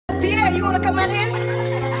Pierre, you wanna come out here?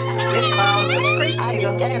 This phone's a street, I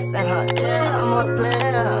go dancing her. Yeah, I'm a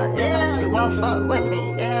player. Yeah, she won't fuck with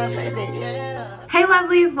me. Yeah, baby, yeah. Hey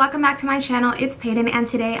lovelies, welcome back to my channel. It's Payton and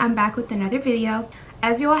today I'm back with another video.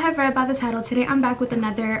 As you all have read by the title, today I'm back with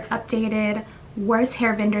another updated worst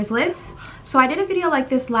hair vendors list. So I did a video like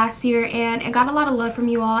this last year and it got a lot of love from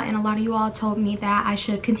you all, and a lot of you all told me that I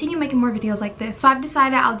should continue making more videos like this. So I've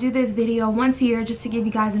decided I'll do this video once a year just to give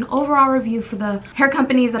you guys an overall review for the hair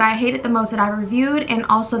companies that I hated the most that I reviewed, and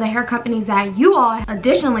also the hair companies that you all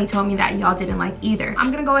additionally told me that y'all didn't like either. I'm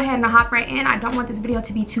gonna go ahead and hop right in. I don't want this video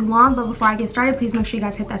to be too long, but before I get started, please make sure you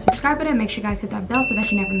guys hit that subscribe button, make sure you guys hit that bell so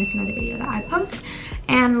that you never miss another video that I post.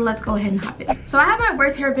 And let's go ahead and hop in. So I have my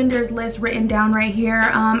worst hair vendors list written down right here.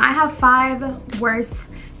 I have 5 worst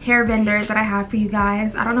hair vendors that I have for you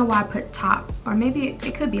guys. I don't know why I put top, or maybe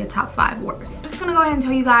it could be a top 5 worst. I'm just gonna go ahead and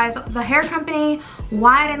tell you guys the hair company,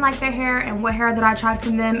 why I didn't like their hair, and what hair that I tried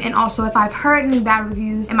from them, and also if I've heard any bad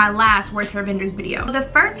reviews in my last worst hair vendors video. The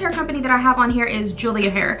first hair company that I have on here is Julia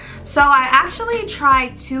Hair. So I actually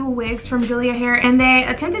tried 2 wigs from Julia Hair and they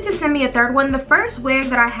attempted to send me a 3rd one. The first wig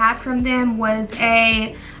that I had from them was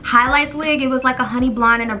a highlights wig. It was like a honey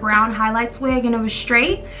blonde and a brown highlights wig, and it was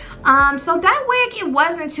straight. So that wig, it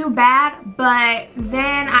wasn't too bad, but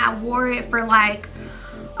then I wore it for like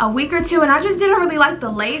a week or 2 and I just didn't really like the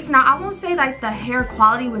lace. Now I won't say like the hair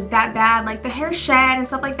quality was that bad, like the hair shed and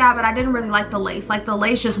stuff like that, but I didn't really like the lace. Like the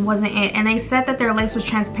lace just wasn't it, and they said that their lace was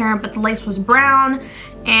transparent but the lace was brown,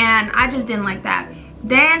 and I just didn't like that.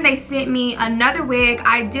 Then they sent me another wig.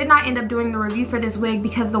 I did not end up doing the review for this wig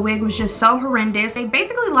because the wig was just so horrendous. They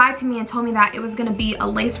basically lied to me and told me that it was going to be a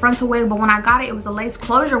lace frontal wig, but when I got it, it was a lace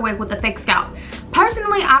closure wig with a fake scalp.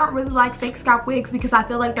 Personally, I don't really like fake scalp wigs because I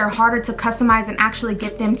feel like they're harder to customize and actually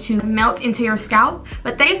get them to melt into your scalp.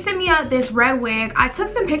 But they sent me this red wig. I took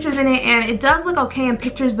some pictures in it and it does look okay in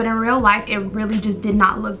pictures, but in real life, it really just did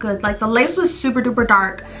not look good. Like the lace was super duper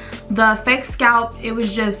dark. The fake scalp, it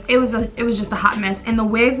was just a hot mess. And the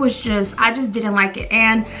wig was just, I just didn't like it.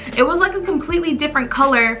 And it was like a completely different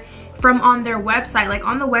color from on their website. Like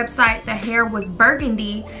on the website, the hair was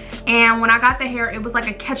burgundy, and when I got the hair, it was like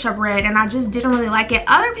a ketchup red, and I just didn't really like it.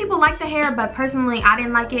 Other people liked the hair, but personally I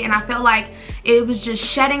didn't like it, and I felt like it was just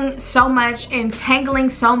shedding so much and tangling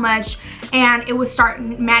so much, and it would start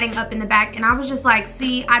matting up in the back. And I was just like,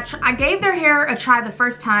 see, I gave their hair a try the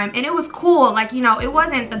first time and it was cool, like, you know, it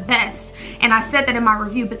wasn't the best, and I said that in my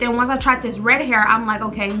review. But then once I tried this red hair, I'm like,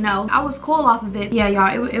 okay, no, I was cool off of it. Yeah,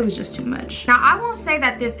 y'all, it was just too much. Now I won't say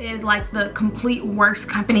that this is like the complete worst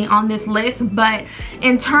company on this list, but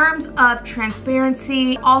in terms of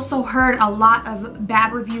transparency, also heard a lot of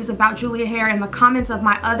bad reviews about Julia Hair in the comments of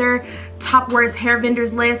my other top worst hair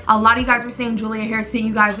vendors list. A lot of you guys were saying Julia Hair sent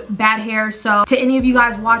you guys bad hair. So to any of you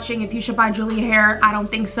guys watching, if you should buy Julia Hair, I don't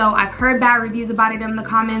think so. I've heard bad reviews about it in the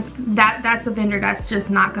comments. That's a vendor that's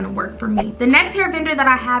just not gonna work for me. The next hair vendor that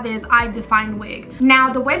I have is I Define Wig.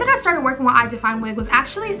 Now the way that I started working with I Define Wig was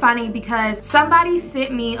actually funny because somebody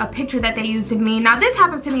sent me a picture that they used of me. Now this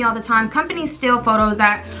happens to me all the time. Companies steal photos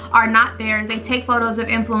that are not theirs. They take photos of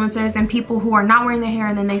influencers and people who are not wearing their hair,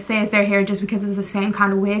 and then they say it's their hair just because it's the same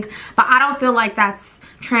kind of wig. But I don't feel like that's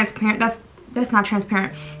transparent. That's not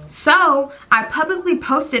transparent. So I publicly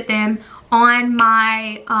posted them on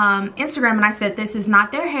my Instagram, and I said this is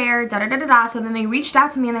not their hair, da da da da da. So then they reached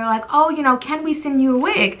out to me and they're like, oh, you know, can we send you a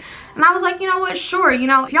wig? And I was like, you know what, sure, you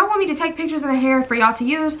know, if y'all want me to take pictures of the hair for y'all to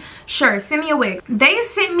use, sure, send me a wig. They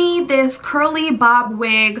sent me this curly bob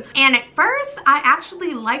wig, and at first I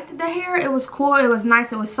actually liked the hair. It was cool, it was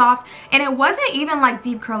nice, it was soft, and it wasn't even like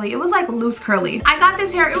deep curly, it was like loose curly. I got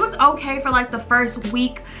this hair, it was okay for like the first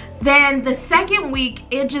week. Then the second week,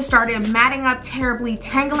 it just started matting up terribly,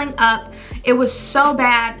 tangling up. It was so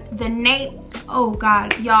bad. The nape, oh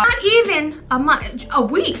God, y'all. Not even a month, a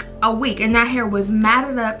week, and that hair was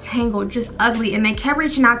matted up, tangled, just ugly. And they kept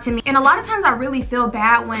reaching out to me. And a lot of times I really feel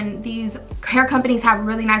bad when these hair companies have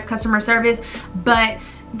really nice customer service, but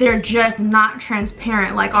they're just not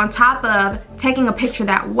transparent. Like on top of taking a picture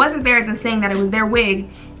that wasn't theirs and saying that it was their wig,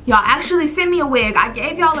 y'all actually sent me a wig. I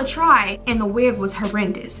gave y'all a try and the wig was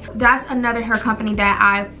horrendous. That's another hair company that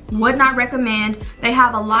I would not recommend. They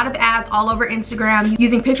have a lot of ads all over Instagram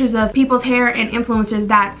using pictures of people's hair and influencers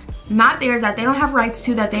that's not theirs, that they don't have rights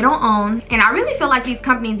to, that they don't own. And I really feel like these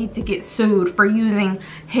companies need to get sued for using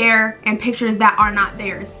hair and pictures that are not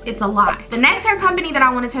theirs. It's a lie. The next hair company that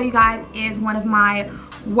I want to tell you guys is one of my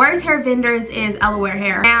worst hair vendors is Elaware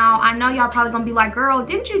Hair. Now I know y'all probably gonna be like, girl,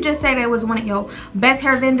 didn't you just say that was one of your best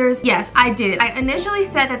hair vendors? Yes, I did. I initially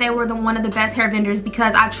said that they were one of the best hair vendors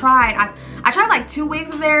because I I tried like 2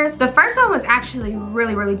 wigs of theirs. The first one was actually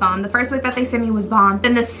really bomb. The first wig that they sent me was bomb.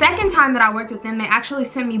 Then the second time that I worked with them, they actually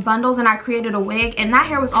sent me bundles and I created a wig, and that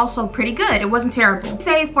hair was also pretty good. It wasn't terrible.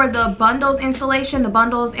 Say for the bundles installation, the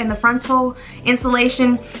bundles and the frontal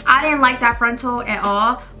installation, I didn't like that frontal at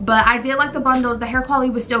all, but I did like the bundles. The hair quality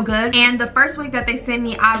was still good. And the first wig that they sent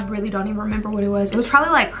me, I really don't even remember what it was. It was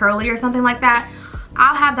probably like curly or something like that.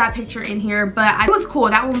 I'll have that picture in here, but it was cool.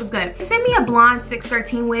 That one was good. They sent me a blonde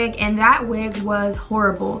 613 wig, and that wig was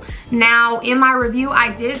horrible. Now, in my review, I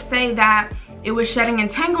did say that it was shedding and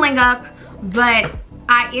tangling up, but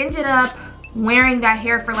I ended up wearing that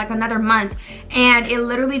hair for like another month, and it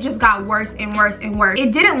literally just got worse and worse and worse.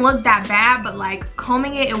 It didn't look that bad, but like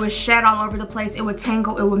combing it, it would shed all over the place. It would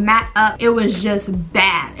tangle, it would mat up. It was just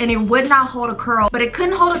bad, and it would not hold a curl. But it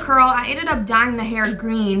couldn't hold a curl. I ended up dyeing the hair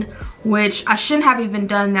green, which I shouldn't have even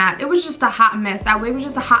done that. It was just a hot mess. That wig was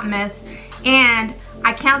just a hot mess. And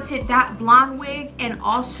I counted that blonde wig and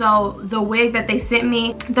also the wig that they sent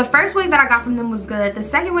me. The first wig that I got from them was good. The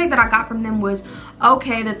second wig that I got from them was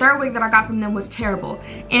okay. The third wig that I got from them was terrible.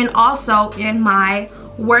 And also in my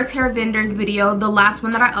worst hair vendors video, the last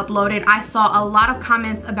one that I uploaded, I saw a lot of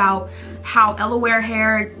comments about how Elaware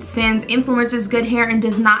Hair sends influencers good hair and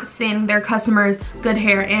does not send their customers good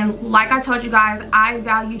hair. And like I told you guys, I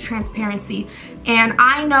value transparency. And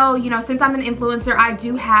I know, you know, since I'm an influencer, I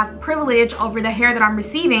do have privilege over the hair that I'm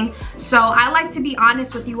receiving. So I like to be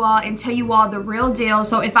honest with you all and tell you all the real deal.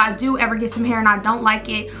 So if I do ever get some hair and I don't like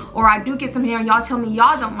it, or I do get some hair and y'all tell me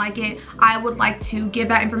y'all don't like it, I would like to give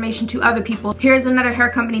that information to other people. Here's another hair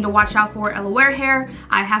company to watch out for, Elaware Hair.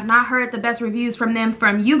 I have not heard the best reviews from them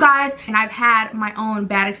from you guys, and I've had my own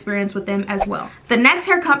bad experience with them as well. The next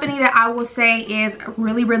hair company that I will say is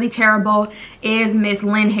really terrible is Miss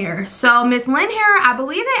Lynn Hair. So Miss Lynn Hair, I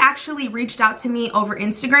believe they actually reached out to me over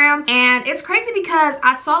Instagram, and it's crazy because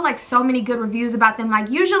I saw like so many good reviews about them. Like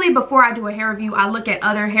usually before I do a hair review, I look at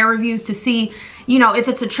other hair reviews to see, you know, if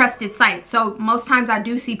it's a trusted site. So most times I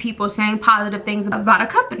do see people saying positive things about a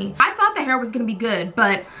company. I thought the hair was gonna be good,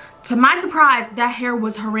 but to my surprise, that hair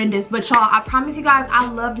was horrendous. But y'all, I promise you guys, I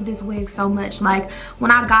loved this wig so much. Like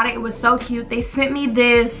when I got it, it was so cute. They sent me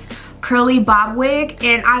this curly bob wig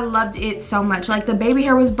and I loved it so much. Like the baby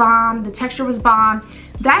hair was bomb, the texture was bomb.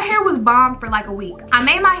 That hair was bomb for like a week. I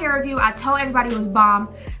made my hair review, I told everybody it was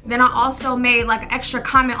bomb. Then I also made like an extra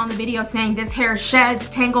comment on the video saying this hair sheds,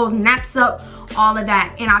 tangles, naps up, all of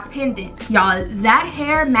that, and I pinned it. Y'all, that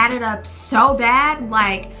hair matted up so bad,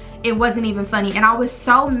 like it wasn't even funny. And I was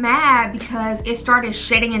so mad because it started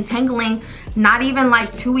shedding and tangling not even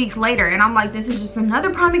like 2 weeks later. And I'm like, this is just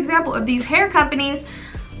another prime example of these hair companies.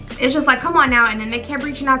 It's just like, come on now. And then they kept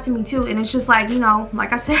reaching out to me too, and it's just like, you know,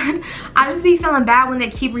 like I said, I just be feeling bad when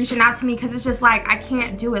they keep reaching out to me because it's just like, I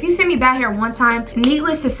can't do it. If you send me bad hair one time,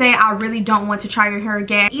 needless to say, I really don't want to try your hair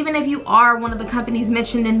again. Even if you are one of the companies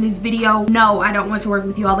mentioned in this video, no, I don't want to work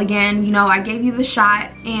with you all again. You know, I gave you the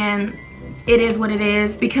shot and it is what it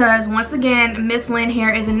is. Because once again, Miss Lynn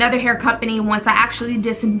Hair is another hair company. Once I actually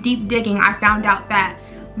did some deep digging, I found out that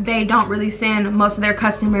they don't really send most of their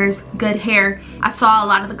customers good hair. I saw a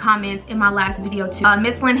lot of the comments in my last video too.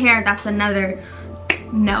 Miss Lynn Hair, that's another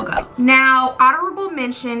no-go. Now, honorable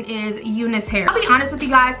mention is Eunice Hair. I'll be honest with you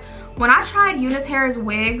guys, when I tried Eunice Hair's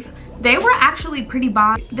wigs, they were actually pretty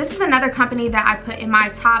bomb. This is another company that I put in my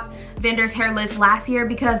top vendors hair list last year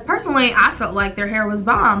because personally I felt like their hair was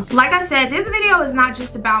bomb. Like I said, this video is not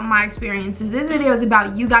just about my experiences. This video is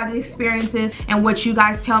about you guys' experiences and what you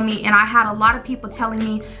guys tell me. And I had a lot of people telling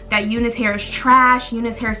me that Eunice Hair is trash.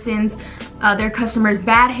 Eunice Hair sends their customers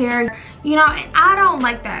bad hair. You know, and I don't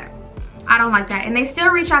like that. I don't like that. And they still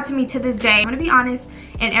reach out to me to this day. I'm gonna be honest,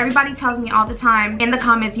 and everybody tells me all the time in the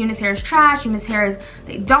comments, Eunice Hair is trash, Eunice Hair is,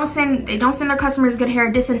 they don't send their customers good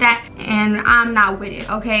hair, this and that, and I'm not with it,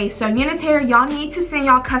 okay? So Eunice Hair, y'all need to send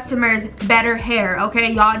y'all customers better hair,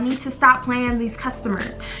 okay? Y'all need to stop playing these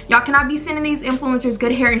customers. Y'all cannot be sending these influencers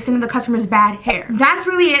good hair and sending the customers bad hair. That's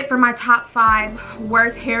really it for my top 5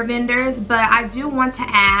 worst hair vendors, but I do want to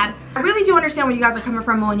add, I really do understand where you guys are coming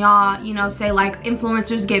from when y'all, you know, say like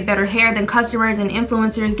influencers get better hair than customers and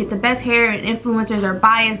influencers get the best hair and influencers are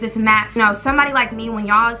biased, this and that. You know, somebody like me, when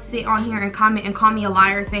y'all sit on here and comment and call me a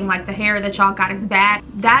liar saying like the hair that y'all got is bad,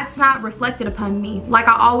 that's not reflected upon me. Like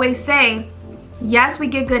I always say, yes, we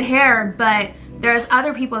get good hair, but there's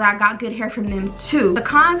other people that got good hair from them too. The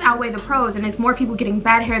cons outweigh the pros, and it's more people getting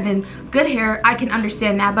bad hair than good hair. I can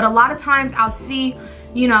understand that, but a lot of times I'll see,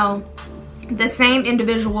 you know, the same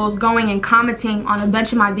individuals going and commenting on a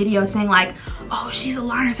bunch of my videos saying like, oh, she's a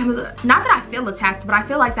liar. Not that I feel attacked, but I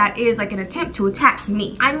feel like that is like an attempt to attack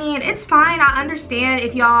me. I mean, it's fine. I understand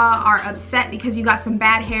if y'all are upset because you got some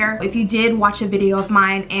bad hair. If you did watch a video of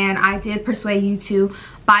mine and I did persuade you to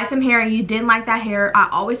buy some hair and you didn't like that hair, I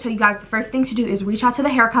always tell you guys the first thing to do is reach out to the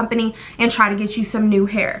hair company and try to get you some new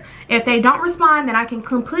hair. If they don't respond, then I can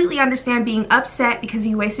completely understand being upset because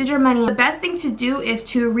you wasted your money. The best thing to do is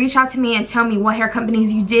to reach out to me and tell me what hair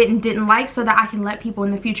companies you did and didn't like so that I can let people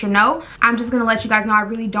in the future know. I'm just gonna let you guys know I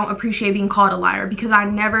really don't appreciate being called a liar because I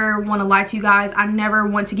never want to lie to you guys. I never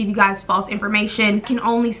want to give you guys false information. I can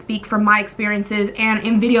only speak from my experiences, and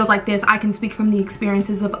in videos like this I can speak from the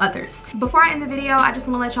experiences of others. Before I end the video, I just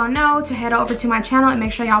want to let y'all know to head over to my channel and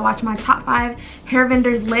make sure y'all watch my top 5 hair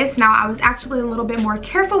vendors list. Now, I was actually a little bit more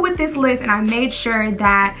careful with this list and I made sure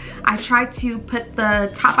that I tried to put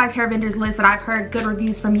the top 5 hair vendors list that I've heard good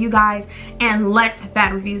reviews from you guys and less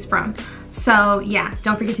bad reviews from. So yeah,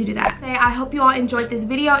 don't forget to do that. I hope you all enjoyed this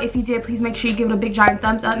video. If you did, please make sure you give it a big giant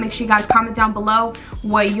thumbs up. Make sure you guys comment down below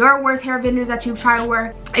what your worst hair vendors that you've tried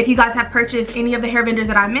were. If you guys have purchased any of the hair vendors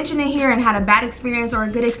that I mentioned in here and had a bad experience or a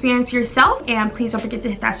good experience yourself, and please don't forget to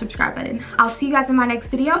hit that subscribe button. I'll see you guys in my next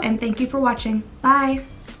video and thank you for watching. Bye.